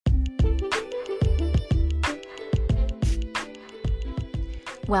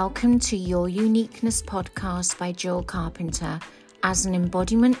Welcome to Your Uniqueness podcast by Jill Carpenter. As an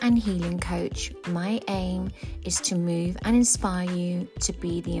embodiment and healing coach, my aim is to move and inspire you to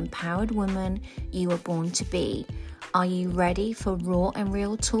be the empowered woman you were born to be. Are you ready for raw and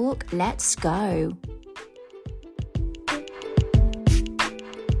real talk? Let's go.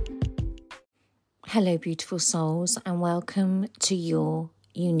 Hello, beautiful souls, and welcome to Your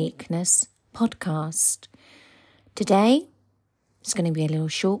Uniqueness podcast. Today, it's going to be a little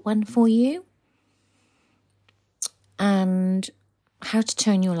short one for you, and how to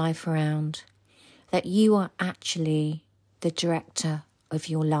turn your life around, that you are actually the director of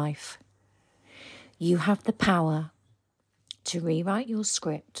your life. You have the power to rewrite your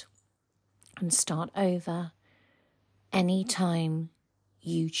script and start over anytime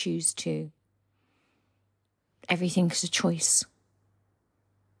you choose to. Everything's a choice.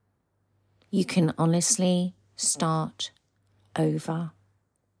 You can honestly start over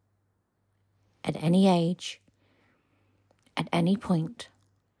at any age, at any point.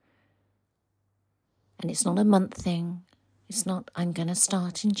 And it's not a month thing. It's not, I'm going to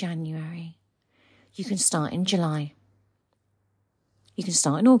start in January. You can start in July. You can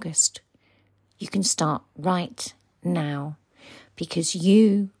start in August. You can start right now, because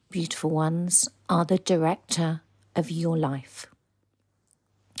you, beautiful ones, are the director of your life.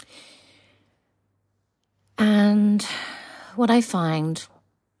 And what I find,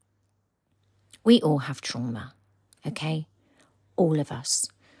 we all have trauma, okay? All of us.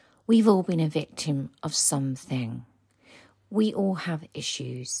 We've all been a victim of something. We all have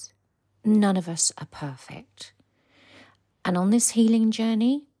issues. None of us are perfect. And on this healing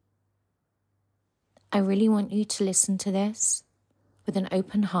journey, I really want you to listen to this with an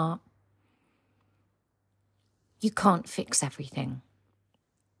open heart. You can't fix everything.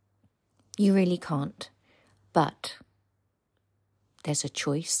 You really can't. But there's a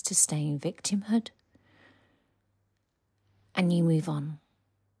choice to stay in victimhood, and you move on,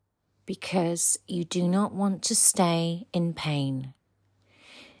 because you do not want to stay in pain.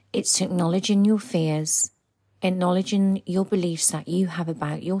 It's acknowledging your fears, acknowledging your beliefs that you have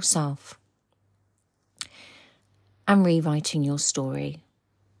about yourself, and rewriting your story,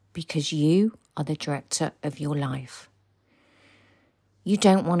 because you are the director of your life. You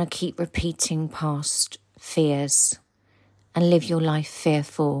don't want to keep repeating past fears and live your life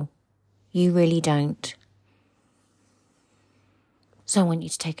fearful. You really don't. So I want you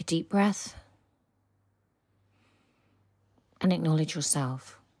to take a deep breath and acknowledge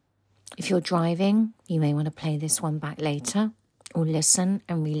yourself. If you're driving, you may want to play this one back later, or listen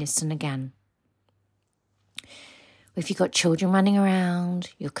and re-listen again. If you've got children running around,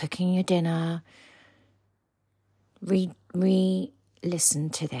 you're cooking your dinner, re-listen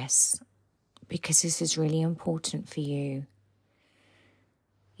to this, because this is really important for you.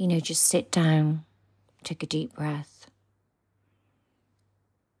 You know, just sit down, take a deep breath,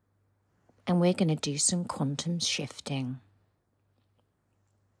 and we're going to do some quantum shifting.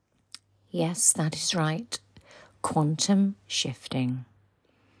 Yes, that is right. Quantum shifting.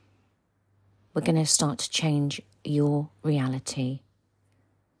 We're going to start to change your reality,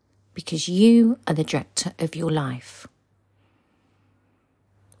 because you are the director of your life.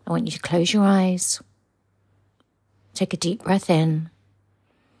 I want you to close your eyes, take a deep breath in,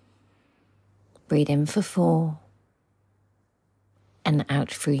 breathe in for 4, and out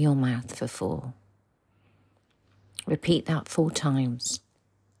through your mouth for 4. Repeat that 4 times.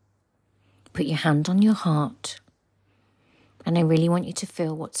 Put your hand on your heart, and I really want you to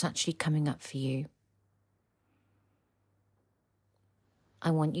feel what's actually coming up for you.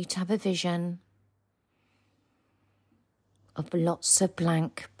 I want you to have a vision of lots of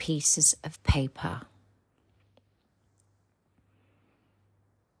blank pieces of paper.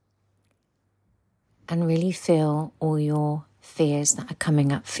 And really feel all your fears that are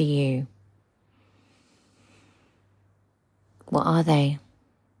coming up for you. What are they?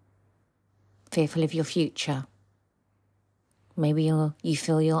 Fearful of your future. Maybe you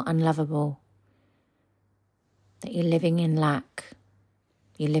feel you're unlovable, that you're living in lack,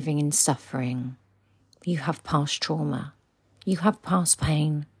 you're living in suffering, you have past trauma, you have past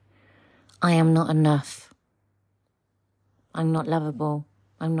pain. I am not enough. I'm not lovable.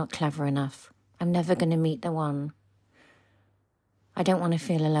 I'm not clever enough. I'm never going to meet the one. I don't want to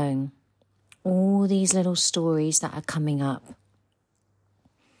feel alone. All these little stories that are coming up.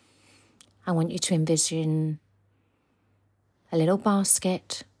 I want you to envision a little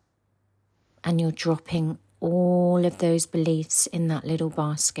basket, and you're dropping all of those beliefs in that little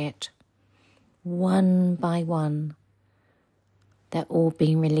basket, one by one. They're all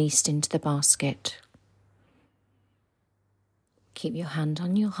being released into the basket. Keep your hand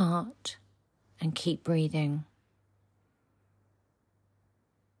on your heart and keep breathing.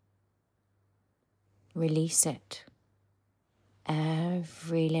 Release it.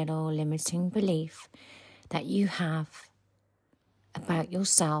 Every little limiting belief that you have about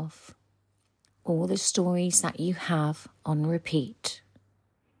yourself, all the stories that you have on repeat,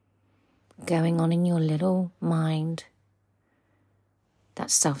 going on in your little mind,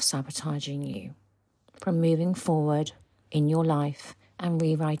 that's self-sabotaging you from moving forward in your life and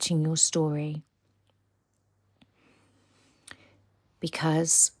rewriting your story.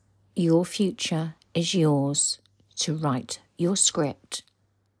 Because your future is yours to write your script.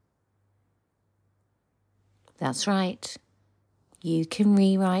 That's right. You can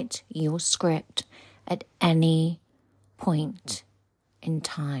rewrite your script at any point in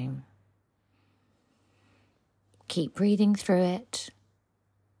time. Keep breathing through it.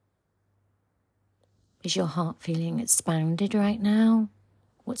 Is your heart feeling expanded right now?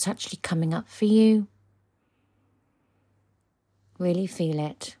 What's actually coming up for you? Really feel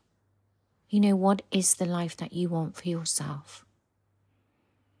it. You know, what is the life that you want for yourself?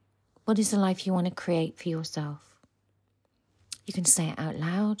 What is the life you want to create for yourself? You can say it out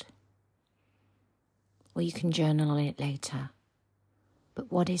loud, or you can journal it later.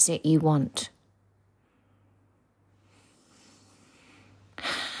 But what is it you want?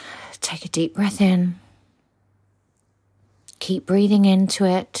 Take a deep breath in. Keep breathing into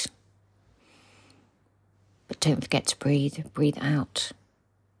it. But don't forget to breathe. Breathe out.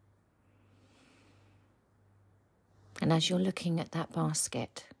 And as you're looking at that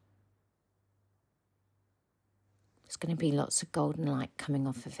basket, there's going to be lots of golden light coming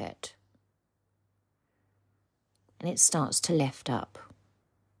off of it. And it starts to lift up.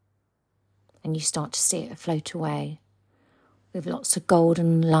 And you start to see it float away with lots of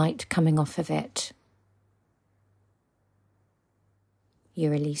golden light coming off of it.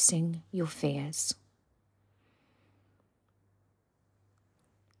 You're releasing your fears.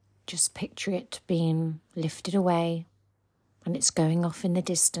 Just picture it being lifted away and it's going off in the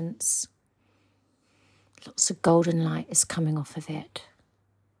distance. Lots of golden light is coming off of it.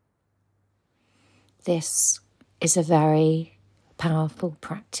 This is a very powerful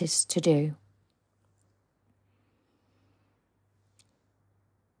practice to do.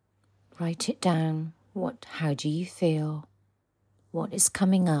 Write it down. How do you feel? What is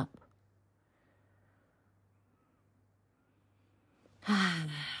coming up?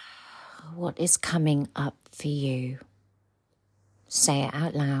 What is coming up for you? Say it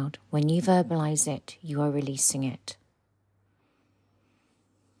out loud. When you verbalize it, you are releasing it.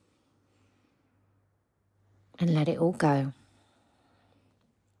 And let it all go.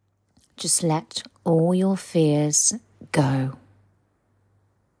 Just let all your fears go.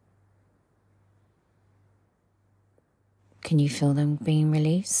 Can you feel them being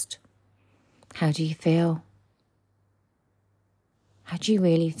released? How do you feel? How do you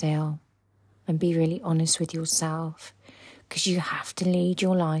really feel? And be really honest with yourself, because you have to lead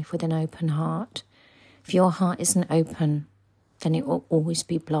your life with an open heart. If your heart isn't open, then it will always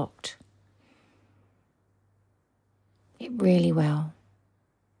be blocked. It really will.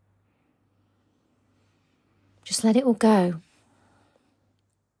 Just let it all go.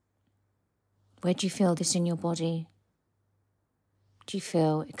 Where do you feel this in your body? Do you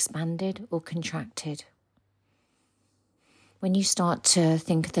feel expanded or contracted? When you start to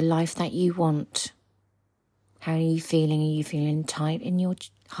think of the life that you want, how are you feeling? Are you feeling tight in your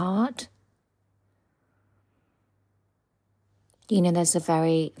heart? You know, there's a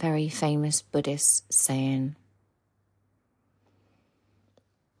very, very famous Buddhist saying,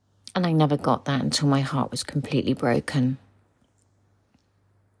 and I never got that until my heart was completely broken.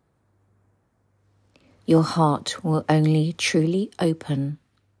 Your heart will only truly open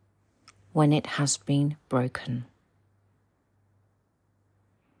when it has been broken.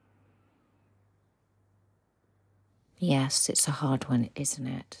 Yes, it's a hard one, isn't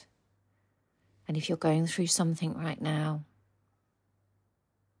it? And if you're going through something right now,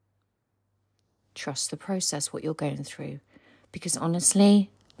 trust the process, what you're going through. Because honestly,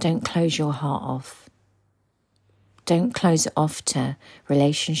 don't close your heart off. Don't close it off to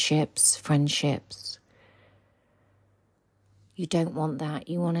relationships, friendships. You don't want that.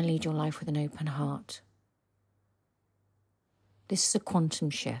 You want to lead your life with an open heart. This is a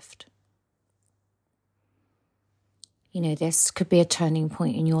quantum shift. You know, this could be a turning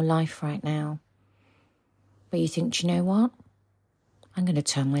point in your life right now. But you think, do you know what? I'm going to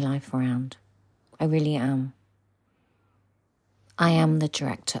turn my life around. I really am. I am the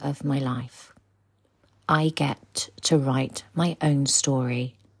director of my life. I get to write my own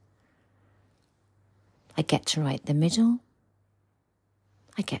story. I get to write the middle.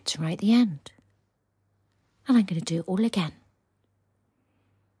 I get to write the end. And I'm going to do it all again.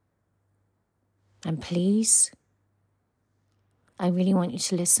 And please, I really want you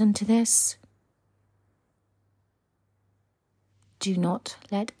to listen to this. Do not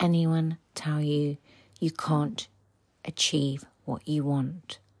let anyone tell you you can't achieve what you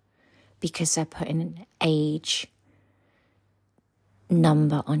want, because they're putting an age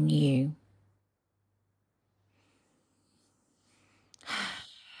number on you.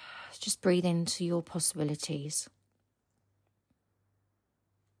 Just breathe into your possibilities.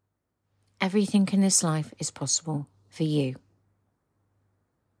 Everything in this life is possible for you.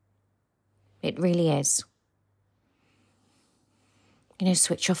 It really is.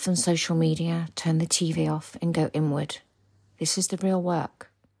 Switch off from social media, turn the TV off and go inward. This is the real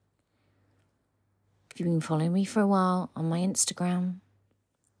work. If you've been following me for a while on my Instagram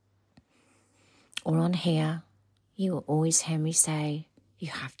or on here, you will always hear me say, you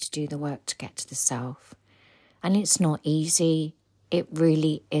have to do the work to get to the self. And it's not easy. It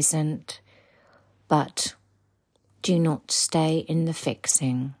really isn't. But do not stay in the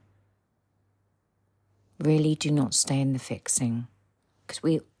fixing. Really do not stay in the fixing. Because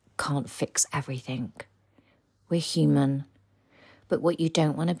we can't fix everything. We're human. But what you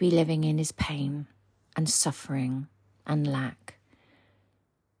don't want to be living in is pain and suffering and lack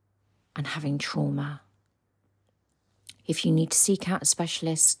and having trauma. If you need to seek out a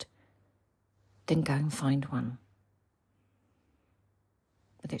specialist, then go and find one.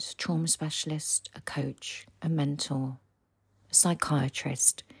 Whether it's a trauma specialist, a coach, a mentor, a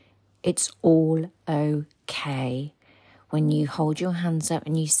psychiatrist, it's all okay when you hold your hands up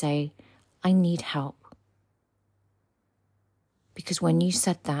and you say, I need help. Because when you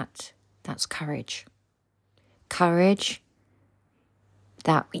said that, that's courage. Courage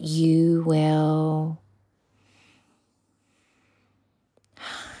that you will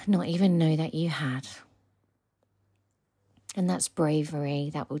not even know that you had. And that's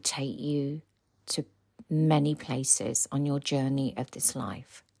bravery that will take you to many places on your journey of this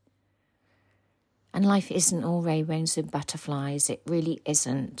life. And life isn't all rainbows and butterflies. It really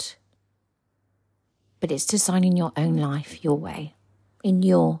isn't. But it's designing your own life your way, in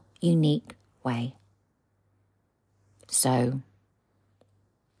your unique way. So,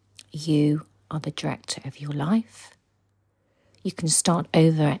 you are the director of your life. You can start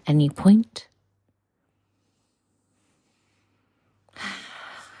over at any point.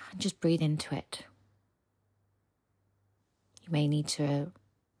 And just breathe into it. You may need to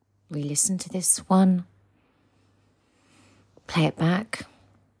re-listen to this one. Play it back.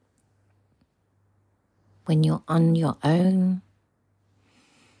 When you're on your own.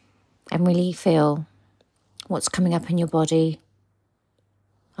 And really feel what's coming up in your body.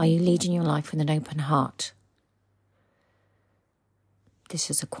 Are you leading your life with an open heart? This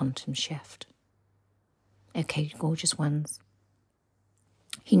is a quantum shift. Okay, gorgeous ones.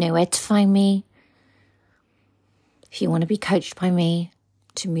 You know where to find me. If you want to be coached by me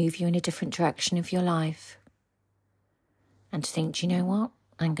to move you in a different direction of your life and to think, do you know what?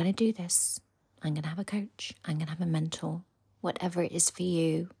 I'm going to do this. I'm going to have a coach. I'm going to have a mentor. Whatever it is for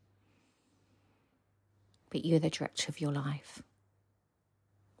you. But you're the director of your life.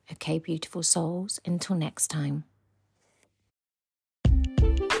 Okay, beautiful souls. Until next time.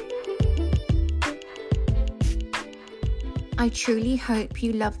 I truly hope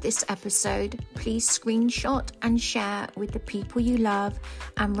you loved this episode. Please screenshot and share with the people you love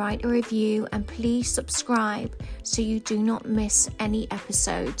and write a review, and please subscribe so you do not miss any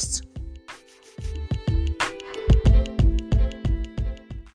episodes.